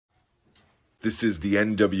This is the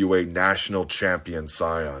NWA National Champion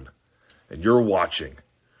Scion, and you're watching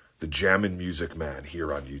the Jammin' Music Man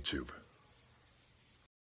here on YouTube.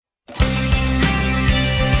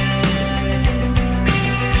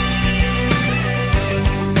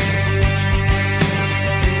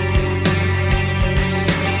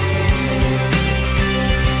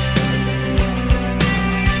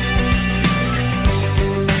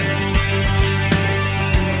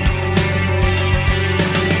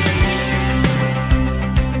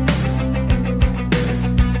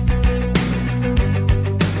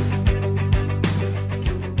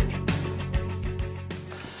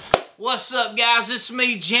 What's up, guys? It's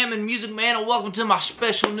me, Jammin' Music Man, and welcome to my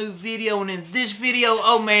special new video. And in this video,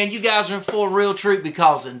 oh man, you guys are in for a real treat,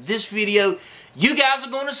 because in this video, you guys are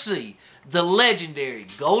going to see the legendary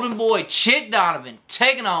Golden Boy Chic Donovan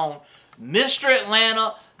taking on Mr.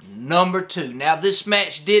 Atlanta #2. Now, this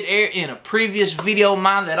match did air in a previous video of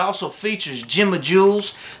mine that also features Gemma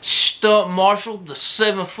Jules, Stunt Marshall, the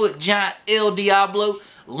 7-foot giant El Diablo.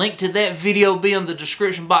 Link to that video will be in the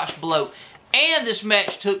description box below. And this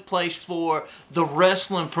match took place for the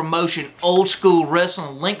wrestling promotion Old School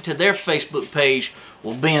Wrestling. Link to their Facebook page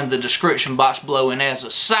will be in the description box below. And as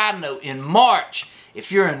a side note, in March,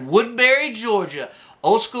 if you're in Woodbury, Georgia,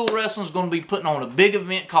 Old School Wrestling is going to be putting on a big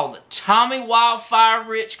event called the Tommy Wildfire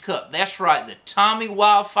Rich Cup. That's right, the Tommy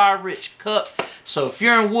Wildfire Rich Cup. So if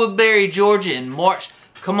you're in Woodbury, Georgia in March,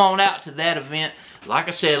 come on out to that event. Like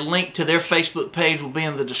I said, a link to their Facebook page will be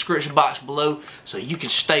in the description box below, so you can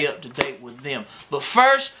stay up to date with them. But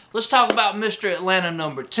first, let's talk about Mr. Atlanta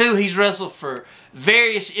 #2. He's wrestled for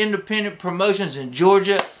various independent promotions in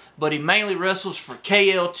Georgia, but he mainly wrestles for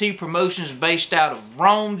KLT Promotions based out of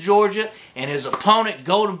Rome, Georgia. And his opponent,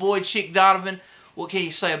 Golden Boy Chic Donovan, what can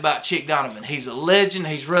you say about Chic Donovan? He's a legend.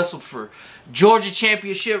 He's wrestled for Georgia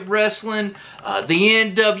Championship Wrestling, the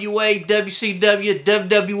NWA, WCW,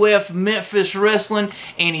 WWF, Memphis Wrestling,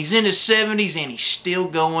 and he's in his 70s and he's still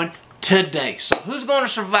going today. So who's going to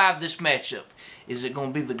survive this matchup? Is it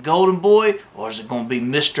going to be the Golden Boy, or is it going to be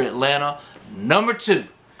Mr. Atlanta #2?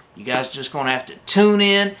 You guys just going to have to tune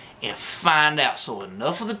in and find out. So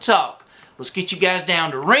enough of the talk. Let's get you guys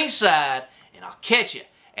down to ringside, and I'll catch you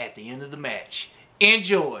at the end of the match.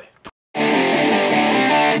 Enjoy. This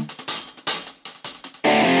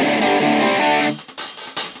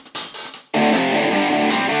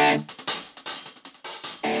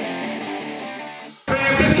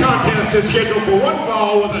contest is scheduled for one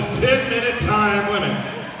fall with a 10-minute time limit.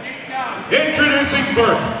 Introducing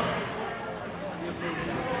first.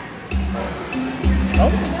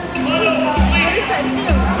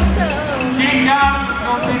 Chic Donovan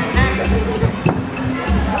going to be the next.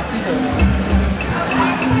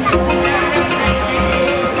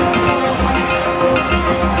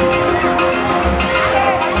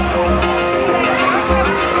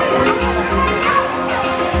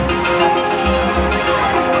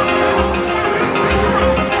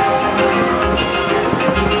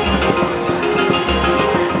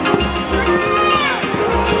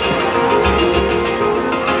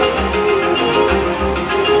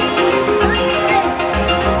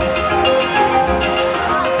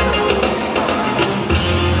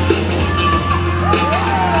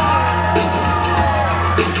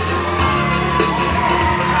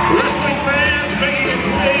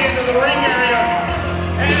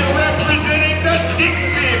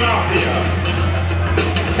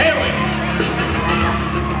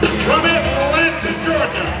 From Atlanta,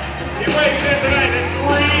 Georgia, he weighs in tonight at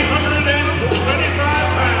 325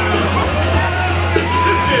 pounds.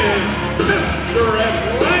 This is Mr.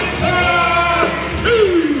 Atlanta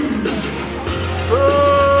 2.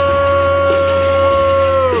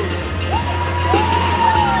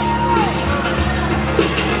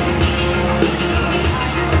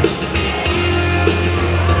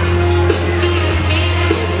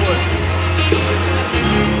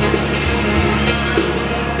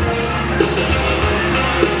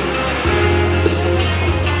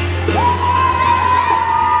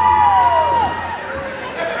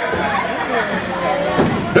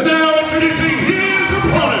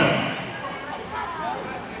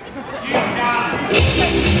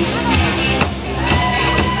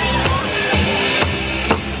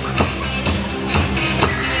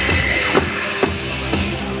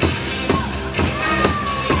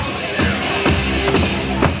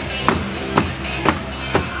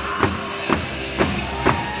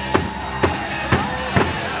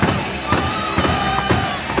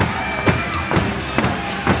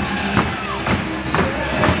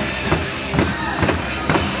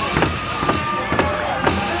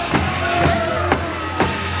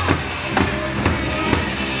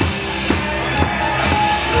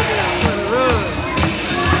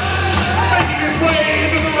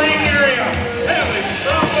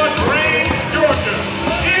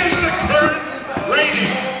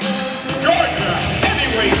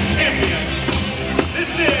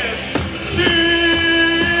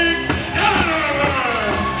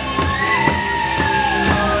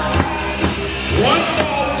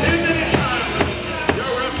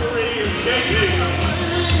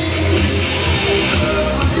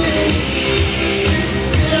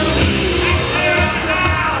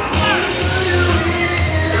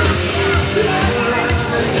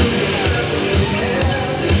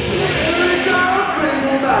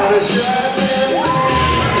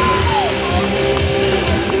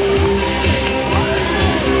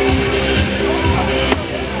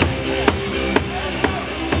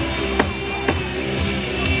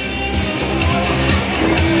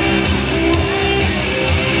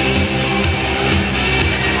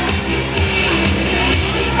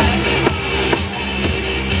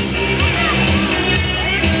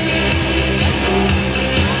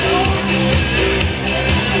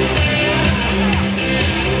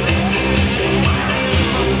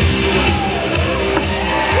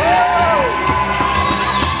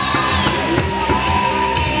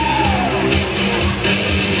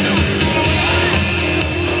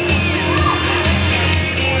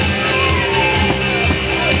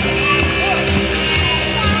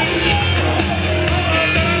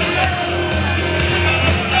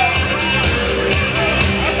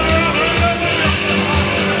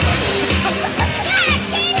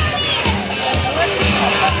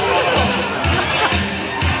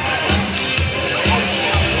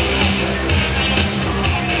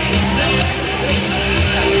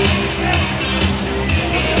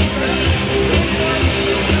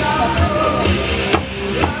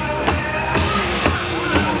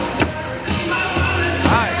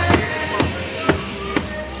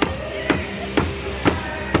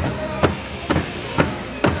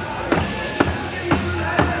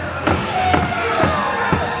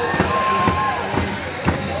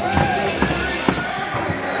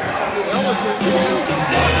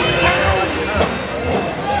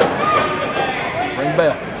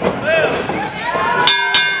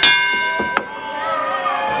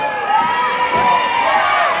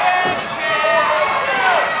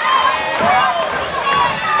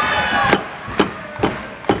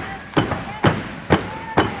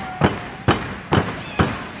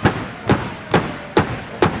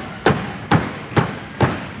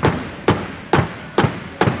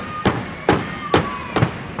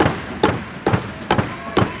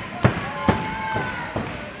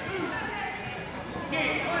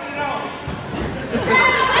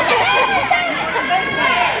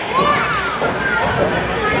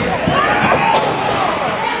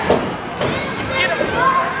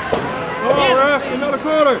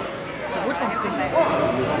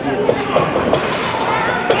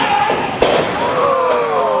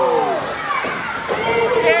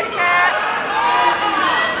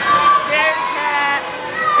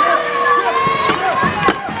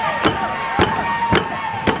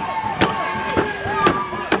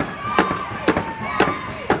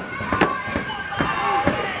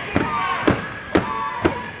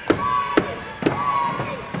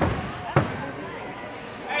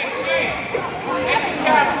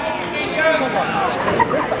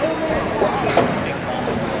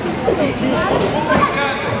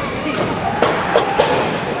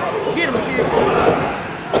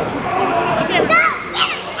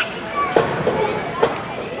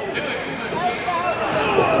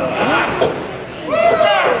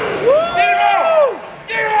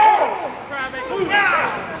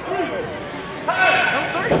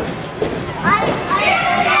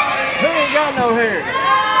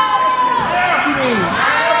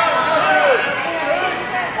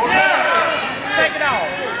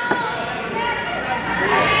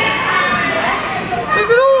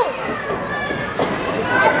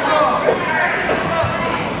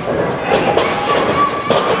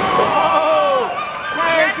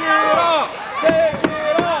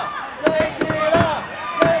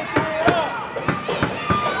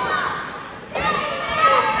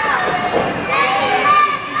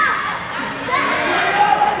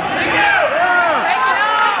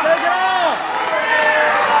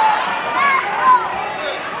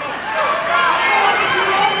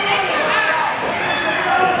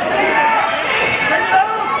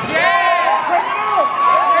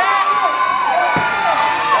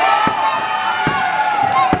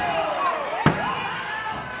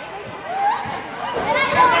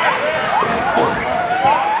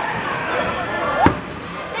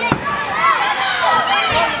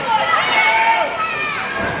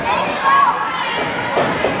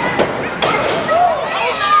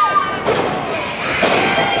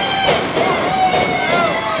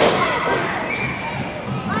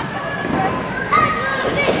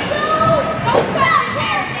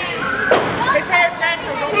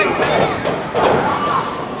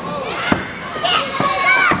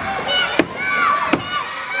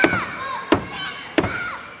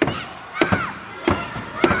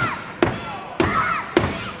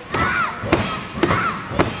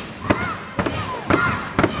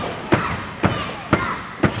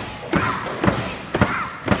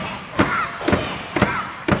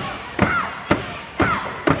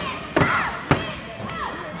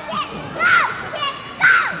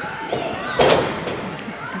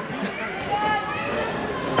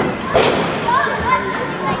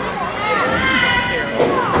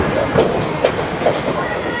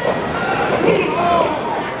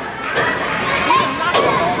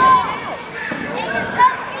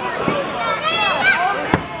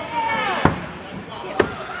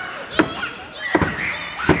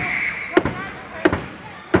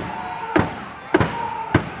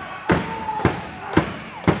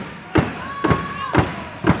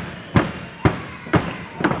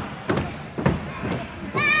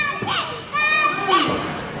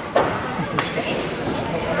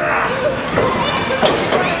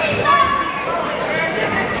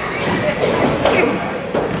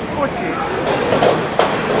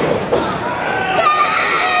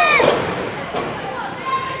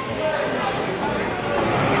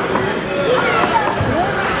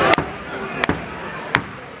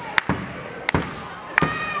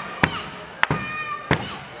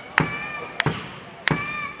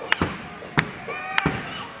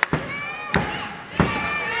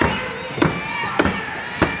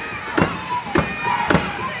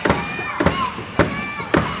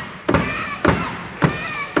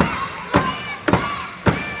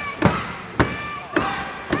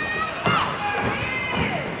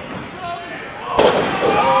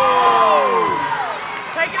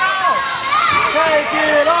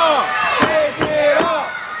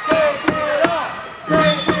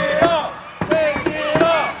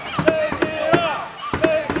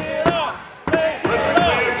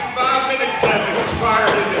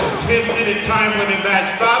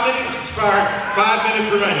 expired. 5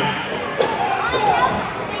 minutes remaining.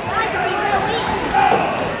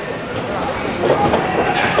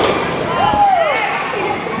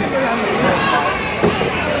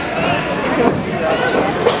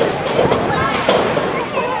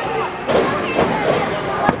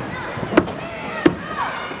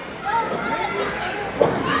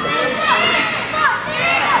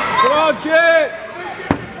 Come on, Chic!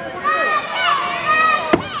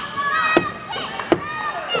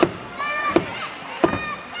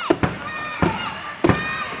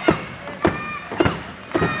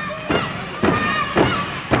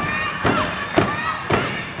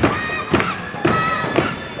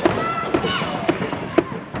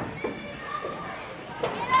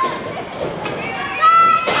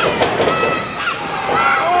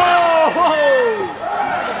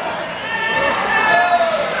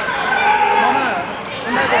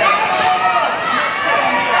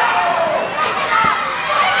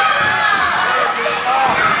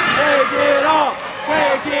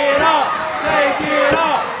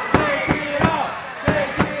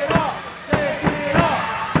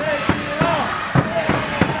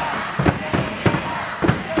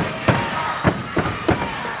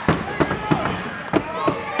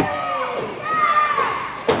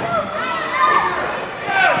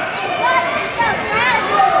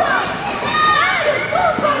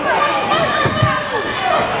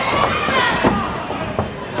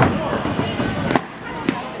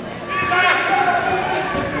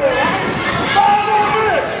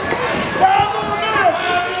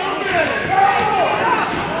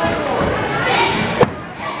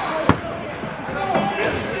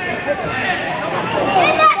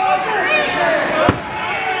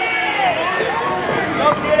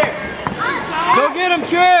 Go get him,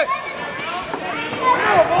 Chic!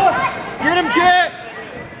 Get him, Chic!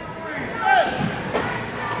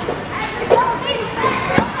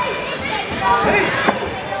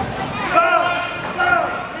 Come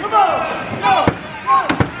on! Go!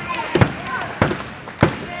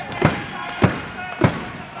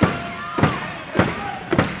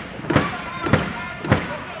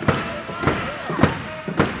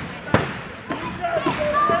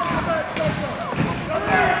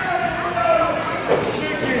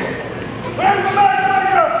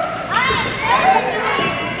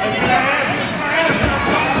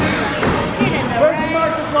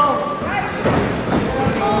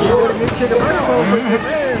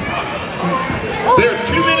 There are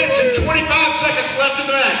 2 minutes and 25 seconds left in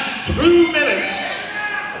the match. 2 minutes.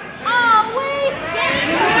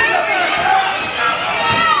 Take it off! Take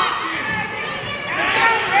it off! Take it off!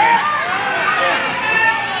 Take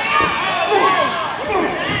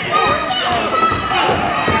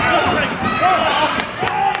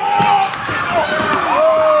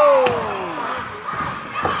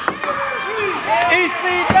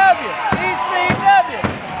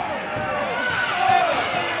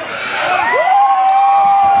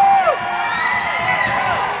it off!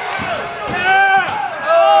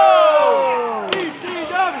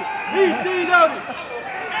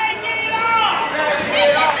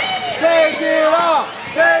 Take it off! Take it off!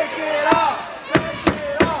 Take it off!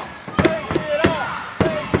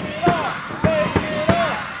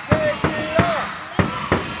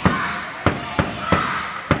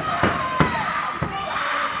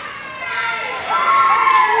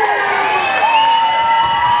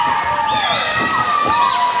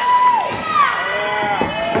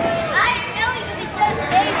 I didn't know he could be so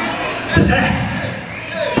stable.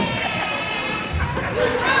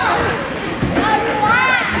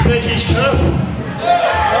 Think he's tough?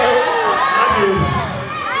 I do.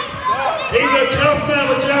 He's a tough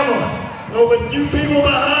mamma jamma. But with you people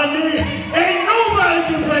behind me, ain't nobody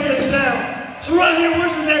can break us down. So right here,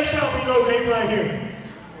 where's the next shot we locate? Right here.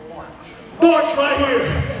 March right here.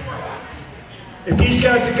 If he's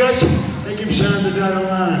got the guts, make him sign the dotted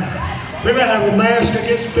line. We may have a mask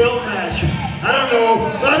against belt match. I don't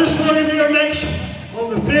know, but I just want to be our nation on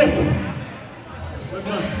the 5th. What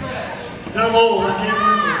month? Now I'm old, I can't remember.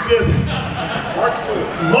 5th. March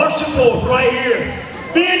 4th. March the 4th, right here.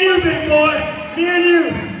 Me and you, big boy. Me and you.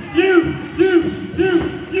 You.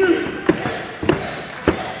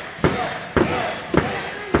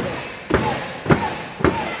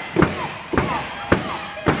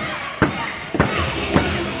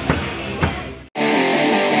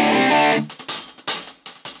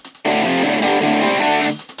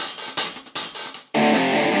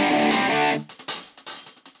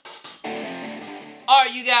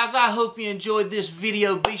 Alright you guys, I hope you enjoyed this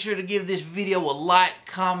video. Be sure to give this video a like,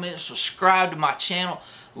 comment, subscribe to my channel.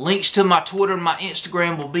 Links to my Twitter and my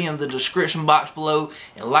Instagram will be in the description box below.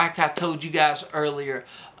 And like I told you guys earlier,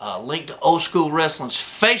 link to Old School Wrestling's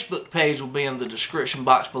Facebook page will be in the description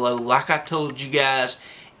box below. Like I told you guys,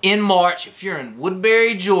 in March, if you're in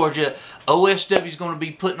Woodbury, Georgia, OSW is going to be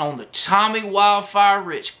putting on the Tommy Wildfire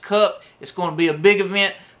Rich Cup. It's going to be a big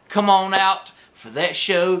event. Come on out for that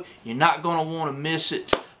show. You're not going to want to miss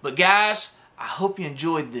it. But guys, I hope you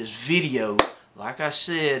enjoyed this video. Like I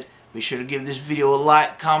said, be sure to give this video a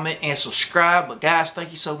like, comment, and subscribe. But guys, thank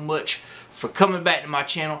you so much for coming back to my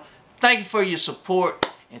channel. Thank you for your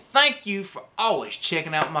support. And thank you for always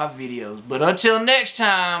checking out my videos. But until next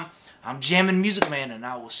time, I'm Jammin' Music Man, and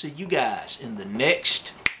I will see you guys in the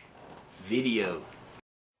next video.